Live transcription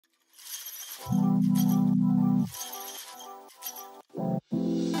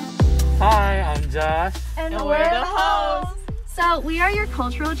Josh. And we're the hosts. So we are your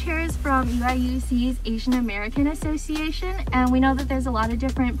cultural chairs from UIUC's Asian American Association, and we know that there's a lot of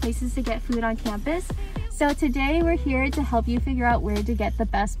different places to get food on campus. So today we're here to help you figure out where to get the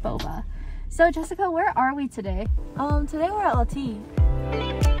best boba. So Jessica, where are we today? Today we're at Latte.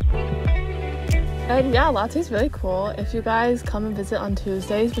 And yeah, Latte's really cool. If you guys come and visit on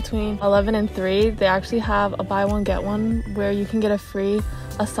Tuesdays between 11 and 3, they actually have a buy one get one where you can get a free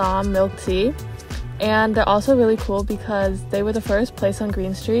Assam milk tea. And they're also really cool because they were the first place on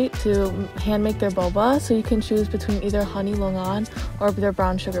Green Street to hand make their boba, so you can choose between either honey longan or their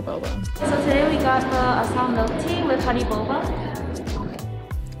brown sugar boba. So today we got the Assam milk tea with honey boba.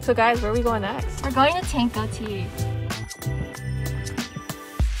 So guys, where are we going next? We're going to Tanko Tea.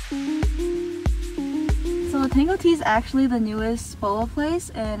 So Tango Tea is actually the newest boba place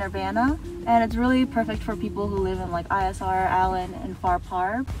in Urbana, and it's really perfect for people who live in like ISR, Allen, and Far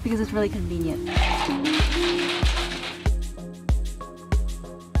Par because it's really convenient. So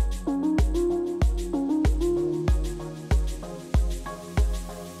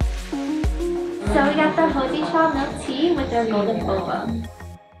we got the Hoji Cha milk tea with their golden boba.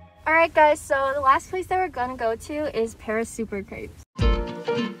 Alright guys, so the last place that we're gonna go to is Paris Super Crepes.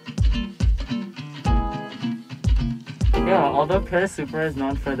 Yeah, although Paris Super is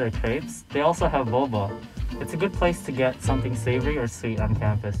known for their crepes, they also have boba. It's a good place to get something savory or sweet on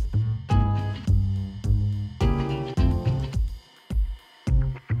campus.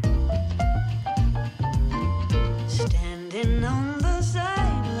 Standing on the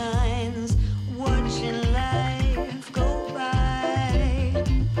sidelines, watching life go by.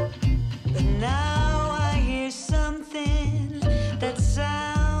 But now I hear something that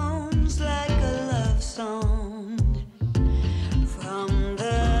sounds like a love song. From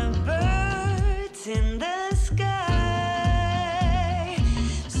the birds in the sky,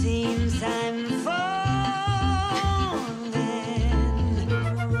 seems I'm falling.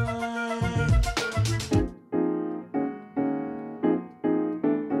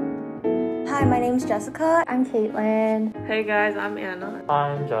 Hi, my name's Jessica, I'm Caitlin. Hey guys, I'm Anna.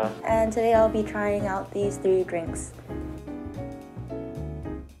 I'm Josh. and today I'll be trying out these 3 drinks.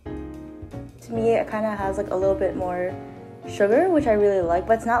 To me, it kind of has like a little bit more sugar, which I really like,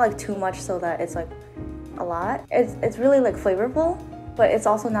 but it's not like too much so that it's like a lot. It's really like flavorful, but it's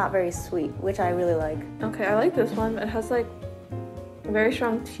also not very sweet, which I really like. Okay, I like this one. It has like a very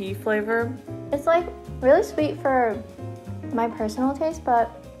strong tea flavor. It's like really sweet for my personal taste,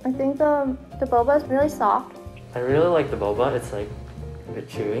 but I think the boba is really soft. I really like the boba. It's like a bit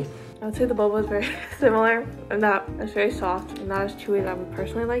chewy. I would say the boba is very similar, and that it's very soft and not as chewy as I would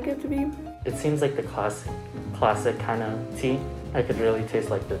personally like it to be. It seems like the classic kind of tea. I could really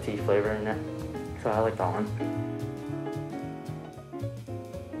taste like the tea flavor in it. So I like that one.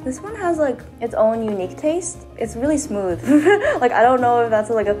 This one has like its own unique taste. It's really smooth. Like I don't know if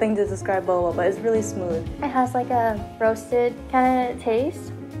that's like a thing to describe boba, but it's really smooth. It has like a roasted kind of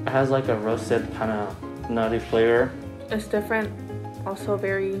taste. It has like a roasted kind of nutty flavor. It's different, also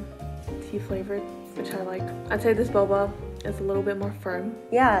very tea flavored, which I like. I'd say this boba is a little bit more firm.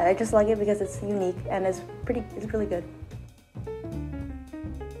 Yeah, I just like it because it's unique and it's really good.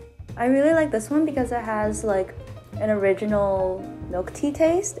 I really like this one because it has like an original milk tea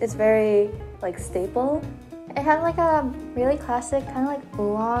taste. It's very like staple. It has like a really classic kind of like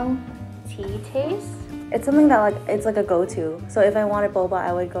oolong tea taste. It's something that like it's like a go-to. So if I wanted boba,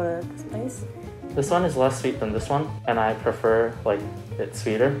 I would go to this place. This one is less sweet than this one, and I prefer like it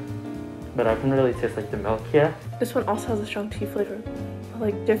sweeter. But I can really taste like the milk here. This one also has a strong tea flavor,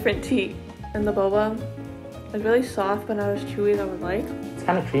 like different tea. And the boba is really soft but not as chewy as I would like. It's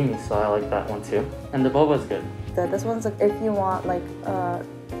kind of creamy, so I like that one too. And the boba is good. This one's like if you want like a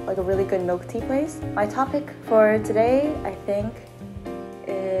really good milk tea place. My topic for today, I think,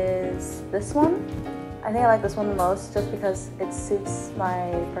 is this one. I think I like this one the most just because it suits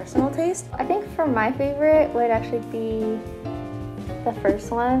my personal taste. I think for my favorite would actually be the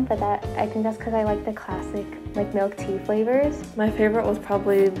first one, but I think that's because I like the classic like milk tea flavors. My favorite was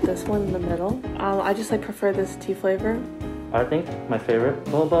probably this one in the middle. I just like prefer this tea flavor. I think my favorite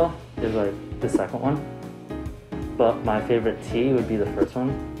boba is like the second one, but my favorite tea would be the first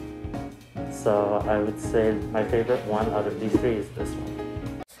one. So I would say my favorite one out of these 3 is this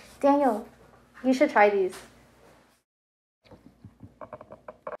one. Daniel, you should try these.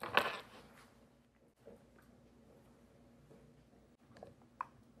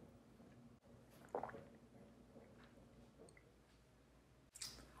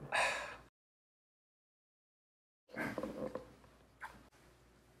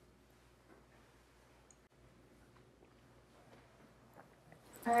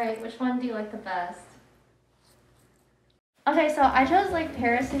 Alright, which one do you like the best? Okay, so I chose like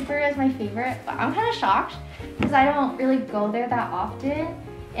Paris Super as my favorite, but I'm kind of shocked because I don't really go there that often.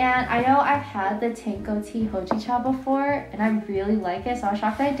 And I know I've had the Tanko Tea Hojicha before and I really like it, so I was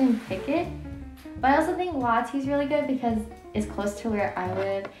shocked that I didn't pick it. But I also think La Tea is really good because it's close to where I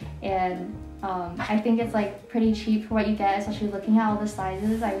live, and I think it's like pretty cheap for what you get, especially looking at all the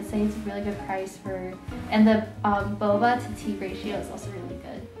sizes. I would say it's a really good price for, and the boba to tea ratio is also really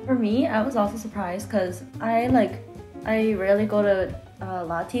good. For me, I was also surprised because I rarely go to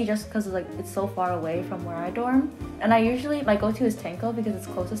La Tea just because it's so far away from where I dorm. And I usually, my go-to is Tanko because it's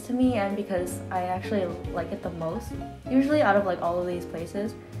closest to me and because I actually like it the most, usually out of like all of these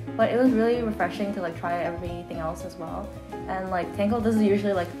places. But it was really refreshing to like try everything else as well. And like Tanko, this is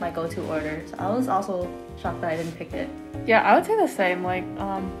usually like my go-to order. So I was also shocked that I didn't pick it. Yeah, I would say the same. Like,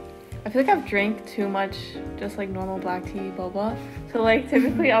 I feel like I've drank too much just like normal black tea boba. So like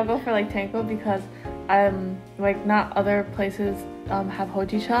typically I'll go for like Tanko because like not other places have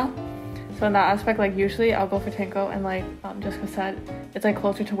hojicha. So in that aspect, like usually I'll go for Tanko, and like Jessica said, it's like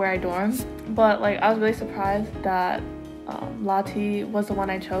closer to where I dorm. But like I was really surprised that La Tea was the one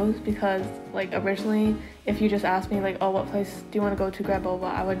I chose because like originally if you just asked me like, oh, what place do you want to go to grab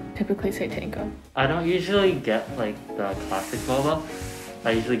boba, I would typically say Tanko. I don't usually get like the classic boba.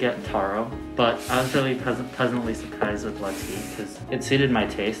 I usually get taro, but I was really pleasantly surprised with La Tea because it suited my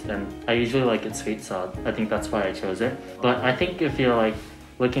taste and I usually like it sweet, so I think that's why I chose it. But I think if you're like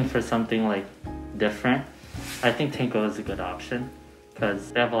looking for something like different, I think Tanko is a good option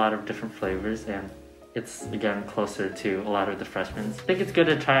because they have a lot of different flavors and it's again closer to a lot of the freshmen. I think it's good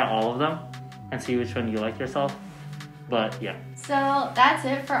to try out all of them and see which one you like yourself. But yeah. So that's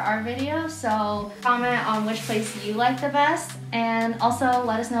it for our video. So comment on which place you like the best, and also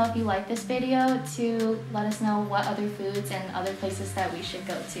let us know if you like this video to let us know what other foods and other places that we should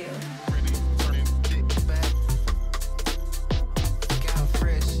go to.